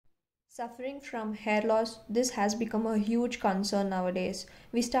Suffering from hair loss, this has become a huge concern nowadays.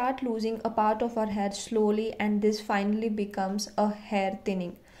 We start losing a part of our hair slowly, and this finally becomes a hair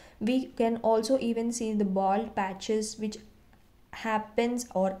thinning. We can also even see the bald patches which happens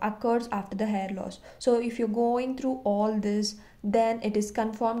or occurs after the hair loss. So if you're going through all this, then it is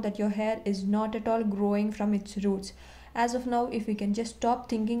confirmed that your hair is not at all growing from its roots. As of now, if we can just stop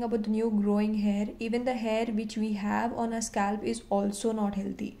thinking about the new growing hair, even the hair which we have on our scalp is also not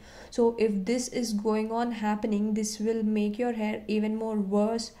healthy. So if this is going on happening, this will make your hair even more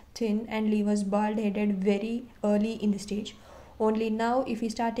worse, thin, and leave us bald headed very early in the stage. Only now, if we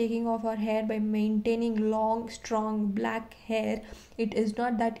start taking off our hair by maintaining long, strong black hair, it is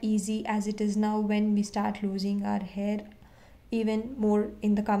not that easy as it is now when we start losing our hair even more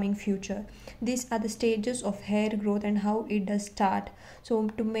in the coming future. These are the stages of hair growth and how it does start. So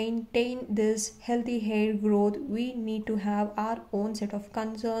to maintain this healthy hair growth, we need to have our own set of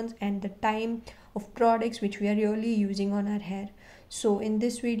concerns and the time of products which we are really using on our hair. So in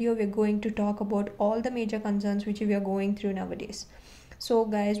this video, we're going to talk about all the major concerns which we are going through nowadays. So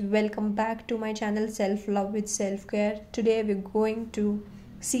guys, welcome back to my channel Self Love with Self Care. Today we're going to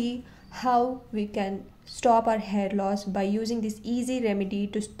see how we can stop our hair loss by using this easy remedy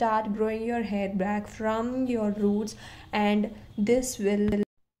to start growing your hair back from your roots, and this will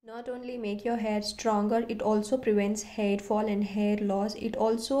not only make your hair stronger, it also prevents hair fall and hair loss. It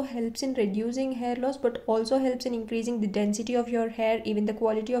also helps in reducing hair loss, but also helps in increasing the density of your hair. Even the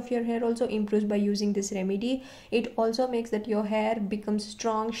quality of your hair also improves by using this remedy. It also makes that your hair becomes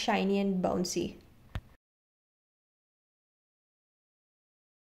strong, shiny, and bouncy.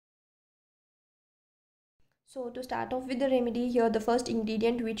 So to start off with the remedy here, the first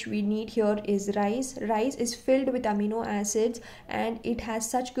ingredient which we need here is rice. Rice is filled with amino acids and it has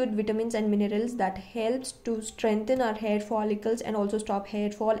such good vitamins and minerals that helps to strengthen our hair follicles and also stop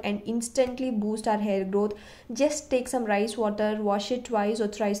hair fall and instantly boost our hair growth. Just take some rice water, wash it twice or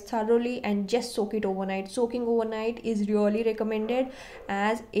thrice thoroughly and just soak it overnight. Soaking overnight is really recommended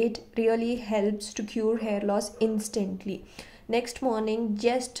as it really helps to cure hair loss instantly. Next morning,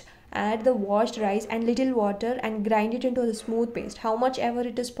 just add the washed rice and little water and grind it into a smooth paste, how much ever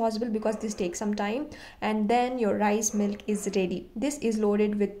it is possible, because this takes some time. And then your rice milk is ready. This is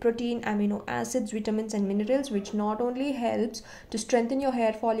loaded with protein, amino acids, vitamins and minerals, which not only helps to strengthen your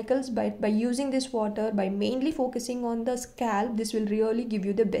hair follicles, but by using this water, by mainly focusing on the scalp, this will really give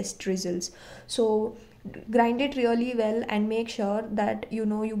you the best results. So grind it really well and make sure that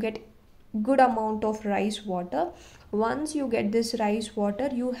you get good amount of rice water. Once you get this rice water,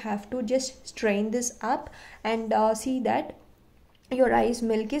 you have to just strain this up and see that your rice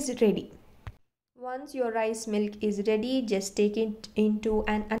milk is ready. Once your rice milk is ready, just take it into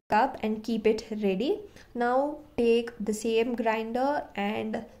a cup and keep it ready. Now take the same grinder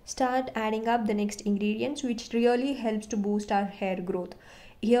and start adding up the next ingredients, which really helps to boost our hair growth.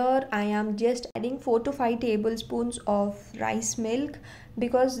 Here I am just adding 4 to 5 tablespoons of rice milk,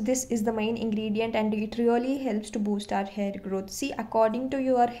 because this is the main ingredient and it really helps to boost our hair growth. See, according to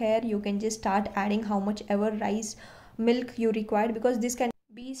your hair, you can just start adding how much ever rice milk you require, because this can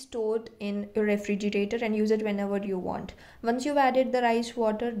be stored in your refrigerator and use it whenever you want. Once you've added the rice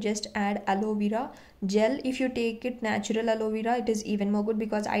water, just add aloe vera gel. If you take it natural aloe vera, it is even more good,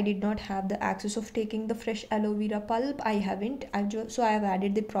 because I did not have the access of taking the fresh aloe vera pulp. I haven't, so I have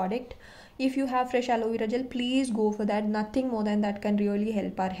added the product. If you have fresh aloe vera gel, please go for that. Nothing more than that can really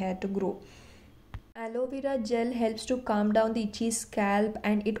help our hair to grow. Aloe vera gel helps to calm down the itchy scalp,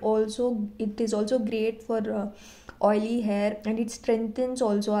 and it is also great for oily hair, and it strengthens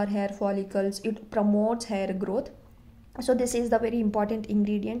also our hair follicles. It promotes hair growth. So this is the very important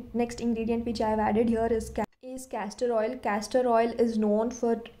ingredient. Next ingredient which I have added here is castor oil. Castor oil is known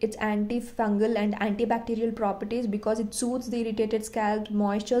for its antifungal and antibacterial properties, because it soothes the irritated scalp,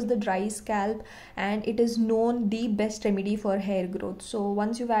 moistures the dry scalp, and it is known the best remedy for hair growth. So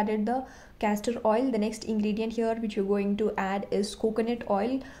once you've added the castor oil, the next ingredient here which you're going to add is coconut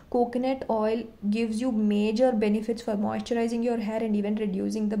oil. Coconut oil gives you major benefits for moisturizing your hair and even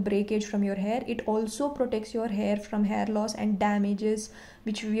reducing the breakage from your hair. It also protects your hair from hair loss and damages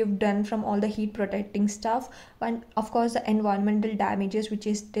which we have done from all the heat protecting stuff, and of course the environmental damages which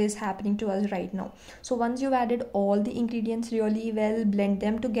is happening to us right now. So once you've added all the ingredients really well, blend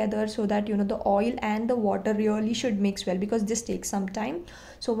them together so that the oil and the water really should mix well, because this takes some time.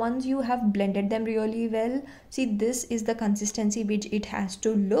 So once you have blended them really well, see, this is the consistency which it has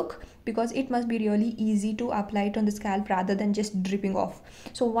to look, because it must be really easy to apply it on the scalp rather than just dripping off.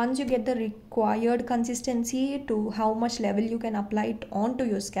 So once you get the required consistency to how much level you can apply it onto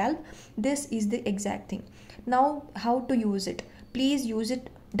your scalp, this is the exact thing. Now how to use it? Please use it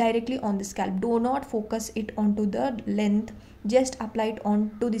directly on the scalp. Do not focus it onto the length, just apply it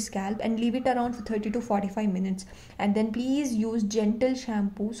onto the scalp and leave it around for 30 to 45 minutes. And then please use gentle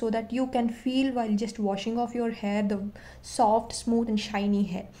shampoo so that you can feel while just washing off your hair the soft, smooth and shiny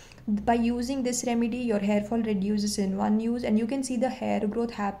hair. By using this remedy, your hair fall reduces in one use, and you can see the hair growth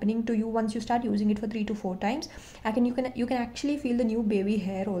happening to you once you start using it for 3 to 4 times. You can actually feel the new baby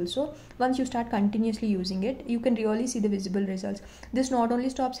hair also once you start continuously using it. You can really see the visible results. This not only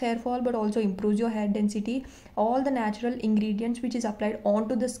stops hair fall but also improves your hair density. All the natural ingredients which is applied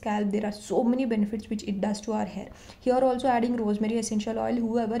onto the scalp, there are so many benefits which it does to our hair. Here also adding rosemary essential oil,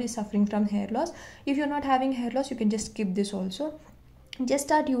 whoever is suffering from hair loss. If you're not having hair loss, you can just skip this also. Just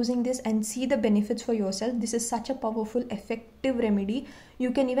start using this and see the benefits for yourself. This is such a powerful, effective remedy.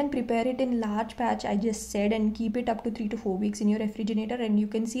 You can even prepare it in large batch, I just said, and keep it up to 3 to 4 weeks in your refrigerator, and you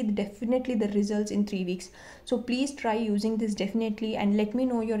can see definitely the results in 3 weeks. So please try using this definitely, and let me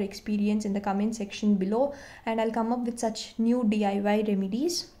know your experience in the comment section below, and I'll come up with such new DIY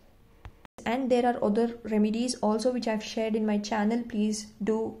remedies. And there are other remedies also which I've shared in my channel. Please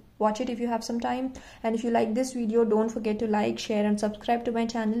do watch it if you have some time. And if you like this video, don't forget to like, share and subscribe to my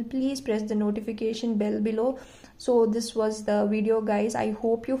channel. Please press the notification bell below. So this was the video, guys. I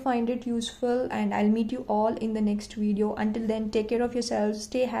hope you find it useful, and I'll meet you all in the next video. Until then, take care of yourselves,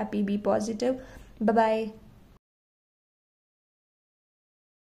 stay happy, be positive. Bye bye.